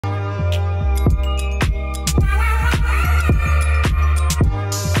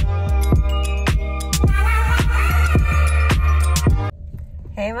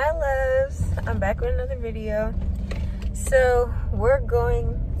Hey my loves, I'm back with another video. So we're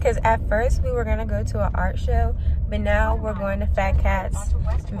going, because at first we were gonna go to an art show, but now we're going to Fat Cats.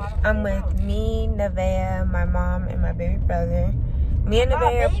 I'm with me, Nevaeh, my mom, and my baby brother. Me and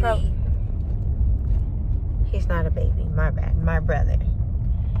Nevaeh he's not a baby, my bad, my brother.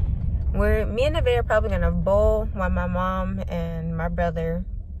 Me and Nevaeh are probably gonna bowl while my mom and my brother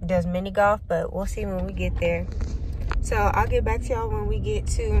does mini golf, but we'll see when we get there. So I'll get back to y'all when we get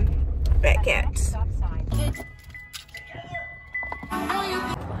to Fat Cats.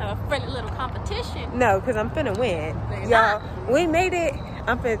 Have a friendly little competition. No, because I'm finna win. Y'all, we made it.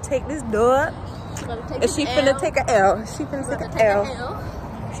 I'm finna take this door up. And she finna take a L. She finna take a L.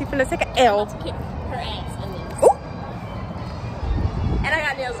 She finna take a L. Kick her ass in this. Ooh. And I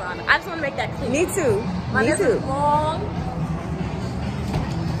got nails on. I just want to make that clear. Me too. My nails are long.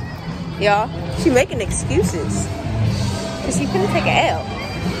 Y'all, she making excuses. Cause she finna take a L.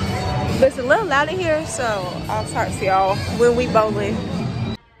 But it's a little loud in here, so I'll talk to y'all when we bowling.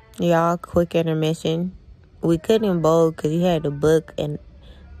 Y'all, quick intermission. We couldn't bowl because you had to book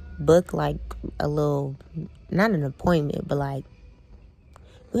like a little, not an appointment, but like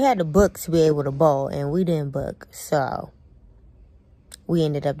we had to book to be able to bowl, and we didn't book, so we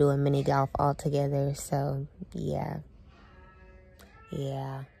ended up doing mini golf all together. So yeah.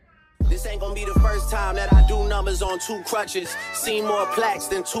 This ain't gonna be the first time that I do numbers on 2 crutches. Seen more plaques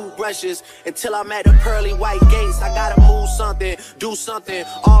than 2 brushes. Until I'm at the pearly white gates, I gotta move something, do something.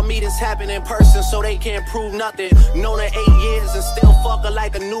 All meetings happen in person, so they can't prove nothing. Known her 8 years and still fuck her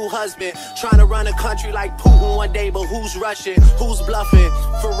like a new husband. Trying to run a country like Putin one day, but who's rushing? Who's bluffing?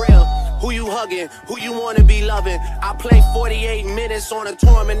 For real, who you hugging? Who you wanna be loving? I play 48 minutes on a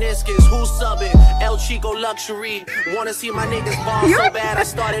torn meniscus. Who's subbing? El Chico Luxury. Wanna see my niggas ball so bad I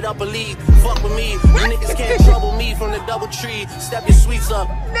started up a league. Fuck with me, you niggas can't trouble me from the double tree. Step your sweets up.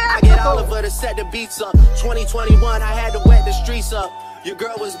 I get Oliver to set the beats up. 2021, I had to wet the streets up. Your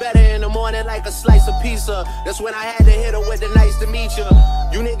girl was better in the morning like a slice of pizza. That's when I had to hit her with the nice to meet you.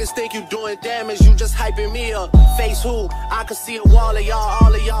 You niggas think you doing damage, you just hyping me up. Face who? I could see a wall of y'all,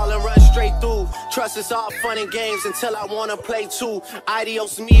 all of y'all, and run straight through. Trust it's all fun and games until I wanna play too.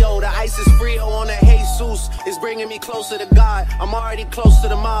 Adios mio, the ice is frio on the Jesus. It's bringing me closer to God. I'm already close to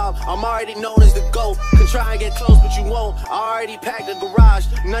the mob. I'm already known as the GOAT. Can try and get close, but you won't. I already packed the garage.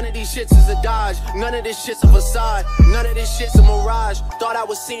 None of these shits is a Dodge. None of this shit's a facade. None of this shit's a mirage. Thought I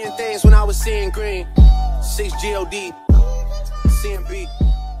was seeing things when I was seeing green. 6 GOD, CMB.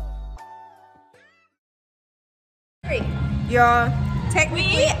 Y'all,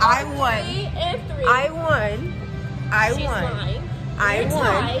 technically I won. 3 and 3. I won. She's lying. I We're won.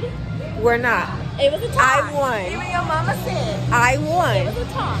 tied. We're not. It was a tie. I won. Even your mama said. I It won. was a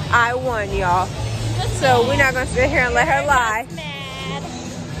tie. I won, y'all. Just So mad. we're not gonna sit here and let her You're lie. just mad.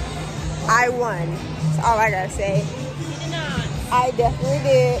 I won. That's all I gotta say. She did not. I definitely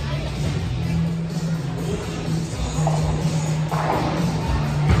did.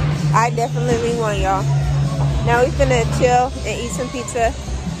 I definitely won, y'all. Now we finna chill and eat some pizza.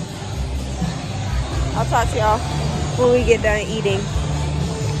 I'll talk to y'all when we get done eating.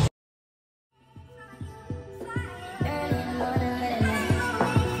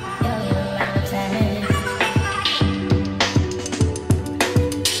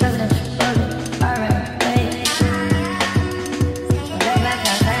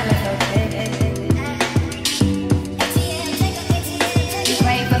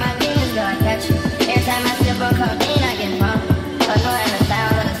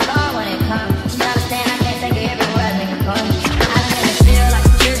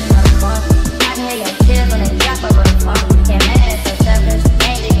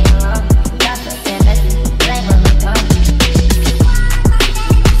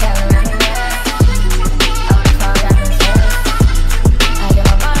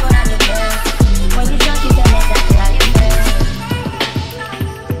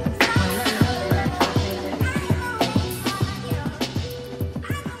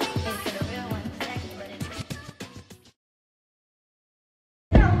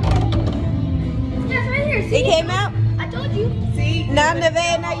 It came out? I told you. See? Now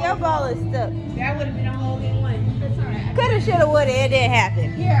Nevaeh, now your ball is stuck. That would have been a hole in one. That's alright. Coulda, shoulda, woulda, it didn't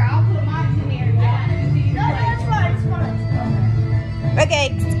happen. Here, I'll put mine in there. No, that's fine. It's fine. Okay,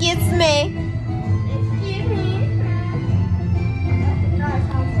 excuse me. Excuse me. Nice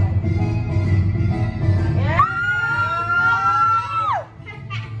housewife.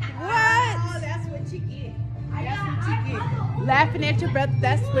 What? Oh, that's what you get. That's what you get. Laughing at your brother,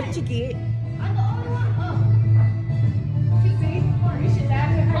 that's what you get. I'm the only one. You see? You should laugh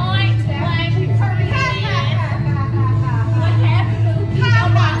at her. Point blank, period. What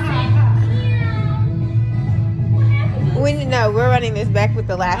happened? No, we're running this back with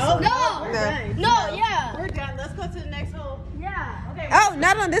the last one. No, yeah. We're done. Let's go to the next hole. Yeah. Okay. Oh,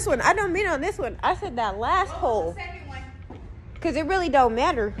 not on this one. I don't mean on this one. I said that last hole. Second one. Because it really don't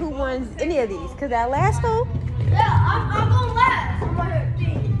matter who wins any of these. Because that last hole, Yeah, I'm going last. I'm right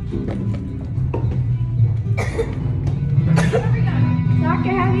here. So I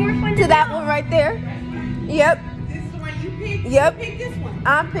can have yours when to that one right there. Yep. This is the one you picked. Yep. You pick this one.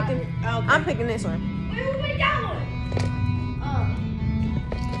 I'm picking. Okay. I'm picking this one. Wait, who picked that one?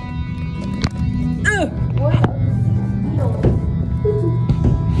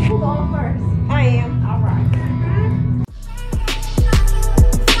 Who's going first? I am. All right.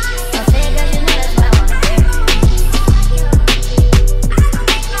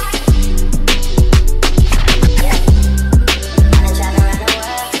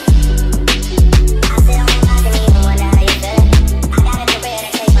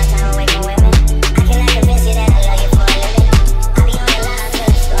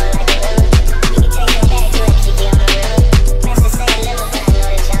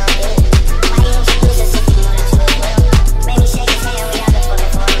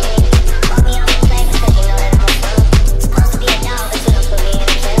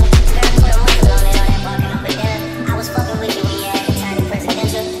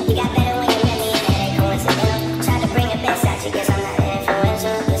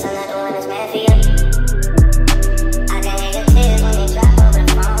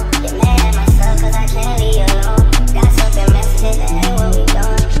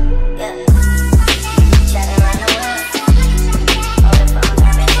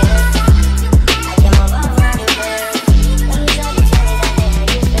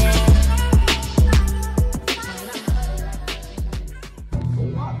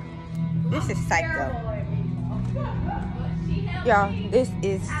 Y'all, this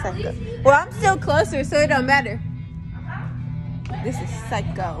is psycho. Well, I'm still closer, so it don't matter. This is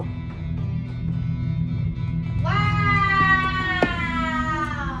psycho. Wow.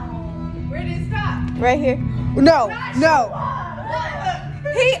 Where did it stop? Right here. No, no.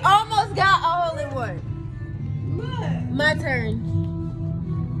 He almost got a hole in one. Look. My turn.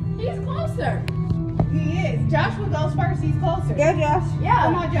 He's closer. He is. Joshua goes first. He's closer. Go, Josh. Yeah.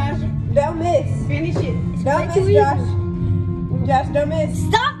 Come on, Josh. Don't miss. Finish it. Don't miss, too Josh. Josh, don't miss.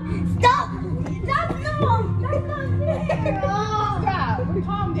 Stop! Stop! Stop! No! That's not fair! Stop.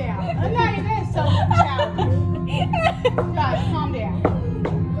 Calm down. I'm not even so childish. Josh, calm down.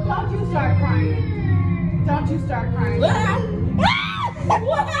 Don't you start crying. Don't you start crying.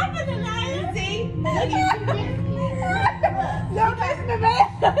 What happened tonight? See? Look at you. Don't miss the man.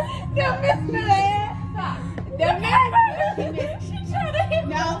 Don't miss the man. Stop. Don't miss.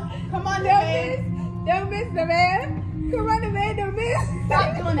 No. Come on, Don't man. miss. Don't miss the man. Come on, the man. Don't miss.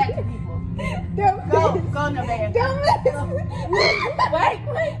 Stop doing that to people. Don't Go. miss. Go, Nevaeh. Don't miss. Wait.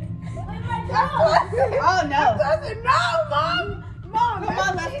 Oh, no. No, Mom. Mom. Come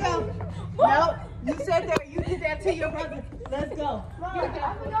on, let's go. No. You sat there. You did that to your brother. Let's go.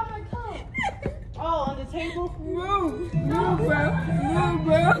 Oh, on the table? Move, bro. Move,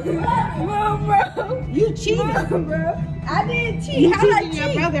 bro. You cheated. Move, bro. I didn't cheat. You How did I teaching your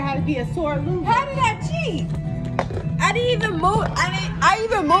cheat? brother how to be a sore loser. How did I cheat? I didn't even move. I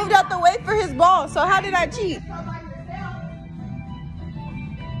even moved out the way for his ball. So how did I cheat?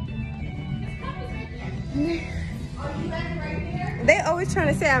 They always trying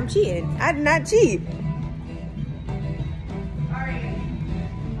to say I'm cheating. I did not cheat.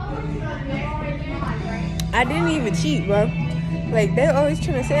 I didn't even cheat, bro. Like, they always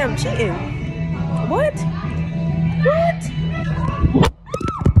trying to say I'm cheating. What? What?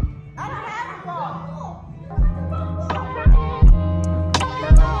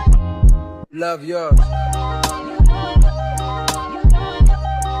 Love yours.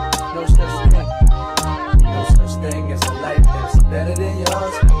 No such thing. No such thing as a life that's better than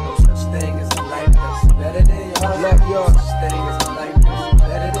yours. No such thing as a life that's better than yours. Love yours. No such thing as a life that's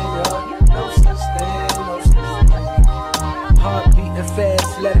better than yours. No such thing. No such thing. Heart beating fast.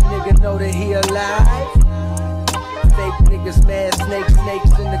 Let a nigga know that he alive. Fake niggas mad. Snakes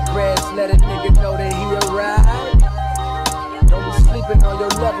in the grass. Let a nigga know that he arrived. Don't be sleeping on your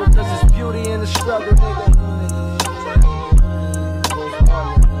level, cause it's beauty in the struggle, nigga.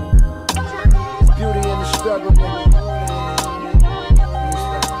 It's beauty in the struggle, nigga.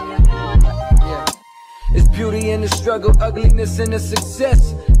 Yeah. It's beauty in the struggle, ugliness in the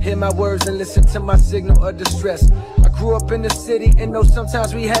success. Hear my words and listen to my signal of distress. I grew up in the city and know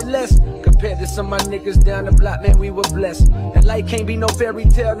sometimes we had less. Compared to some of my niggas down the block, man, we were blessed. And life can't be no fairy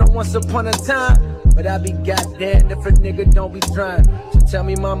tale, no once upon a time. But I be goddamn if a nigga don't be trying. So tell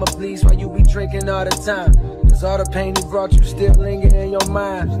me, mama, please, why you be drinking all the time? Cause all the pain he brought you still linger in your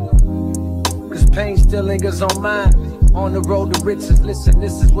mind. Cause pain still lingers on mine. On the road to riches, listen,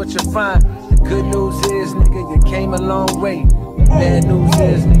 this is what you find. The good news is, nigga, you came a long way. Bad news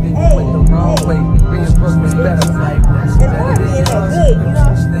is, nigga, you went the wrong way. Being broke was better. Like this, better than yours. No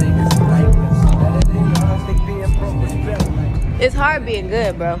such thing as like this. Better than yours. Think being broke was better. It's hard being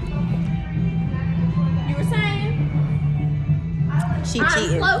good, bro. You were saying? She I'm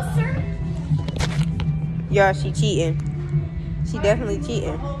cheating. closer. Y'all, she cheating. She definitely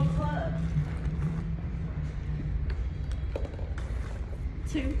cheating.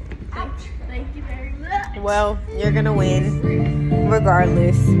 Thank you very much. Well, you're gonna win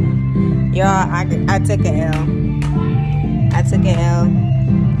regardless. Y'all, I took an L. I took an L.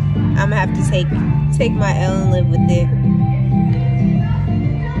 I'm gonna have to take my L and live with it.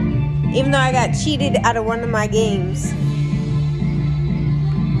 Even though I got cheated out of one of my games,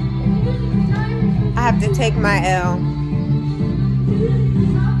 I have to take my L.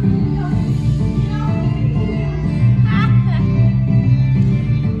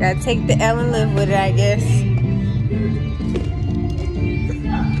 Gotta take the L and live with it, I guess.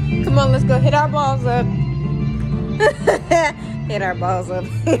 Come on, let's go hit our balls up. Hit our balls up.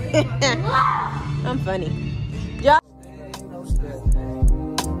 I'm funny. Y'all.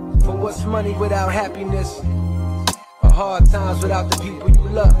 For what's money without happiness? Or hard times without the people you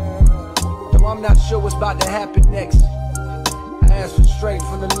love? Though I'm not sure what's about to happen next. I ask for strength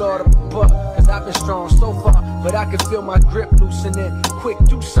from the Lord up above. Cause I've been strong so far, but I can feel my grip loosening. Quick,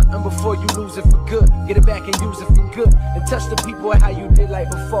 do something before you lose it for good. Get it back and use it for good. And touch the people how you did like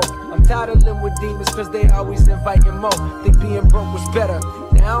before. I'm tired of living with demons cause they always inviting more. Think being broke was better.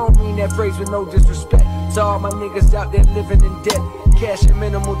 Now I don't mean that phrase with no disrespect to all my niggas out there living in debt. Cashing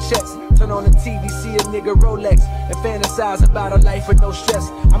minimal checks. Turn on the TV, see a nigga Rolex, and fantasize about a life with no stress.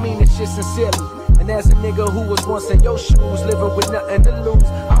 I mean this shit sincerely. And as a nigga who was once in your shoes, living with nothing to lose,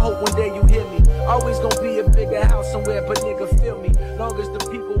 I hope one day you hear me. Always gonna be a bigger house somewhere, but nigga feel me. Long as the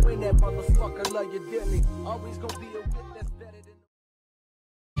people in that motherfucker love you dearly. Always gonna be a whip that's better than.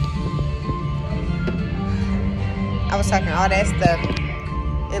 I was talking all that stuff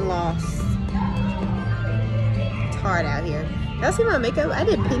and lost. It's hard out here. Y'all see my makeup? I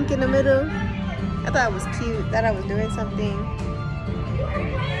did pink in the middle. I thought it was cute. Thought I was doing something.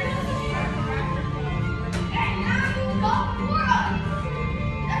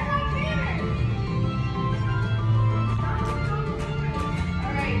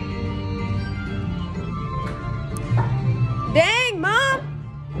 Dang, Mom!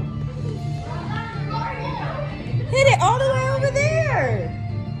 Hit it all the way over there!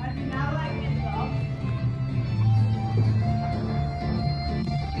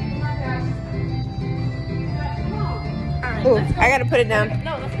 Ooh, I gotta put it down.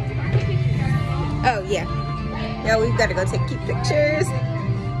 No, let's go take our pictures. Oh, yeah. Yeah, we've gotta go take cute pictures.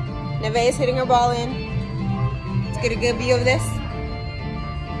 Neve is hitting her ball in. Let's get a good view of this.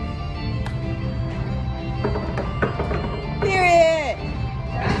 Period.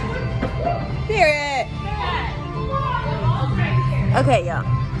 Period. Okay, y'all.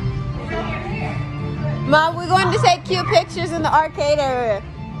 Mom, we're going to take cute pictures in the arcade area.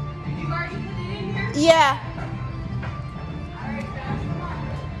 Yeah.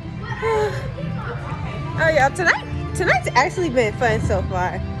 Oh, y'all, tonight's actually been fun so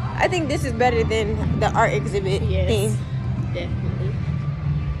far. I think this is better than the art exhibit thing. Definitely.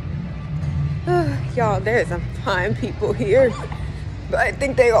 Y'all, there's some fine people here, but I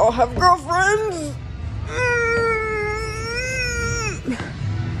think they all have girlfriends.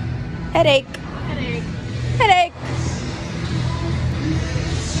 Headache. Headache.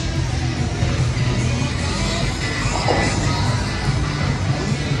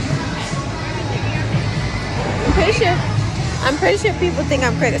 I'm pretty sure people think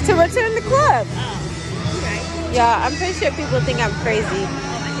I'm crazy. To return the club. Yeah, I'm pretty sure people think I'm crazy.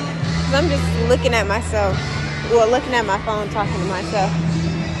 'Cause I'm just looking at myself. Well, looking at my phone, talking to myself.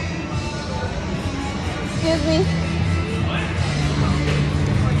 Excuse me.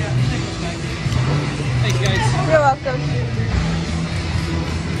 Thank you, guys. You're welcome.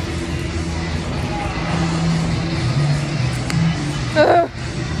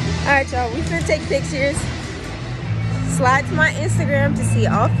 Alright, y'all. We finna take pictures. Slide to my Instagram to see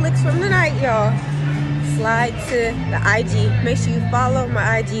all flicks from the night, y'all. Slide to the IG. Make sure you follow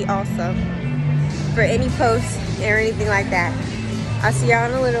my IG also for any posts or anything like that. I'll see y'all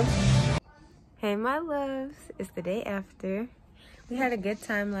in a little. Hey, my loves. It's the day after. We had a good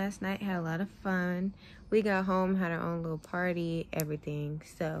time last night. Had a lot of fun. We got home, had our own little party, everything.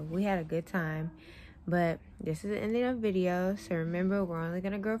 So we had a good time. But this is the ending of the video. So remember, we're only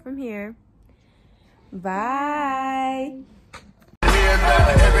going to grow from here. Bye.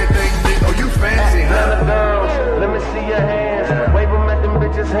 Oh, you fancy, huh? Let me see your hands. Wave them at them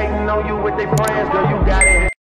bitches hating on you with their friends. Girl, you got it.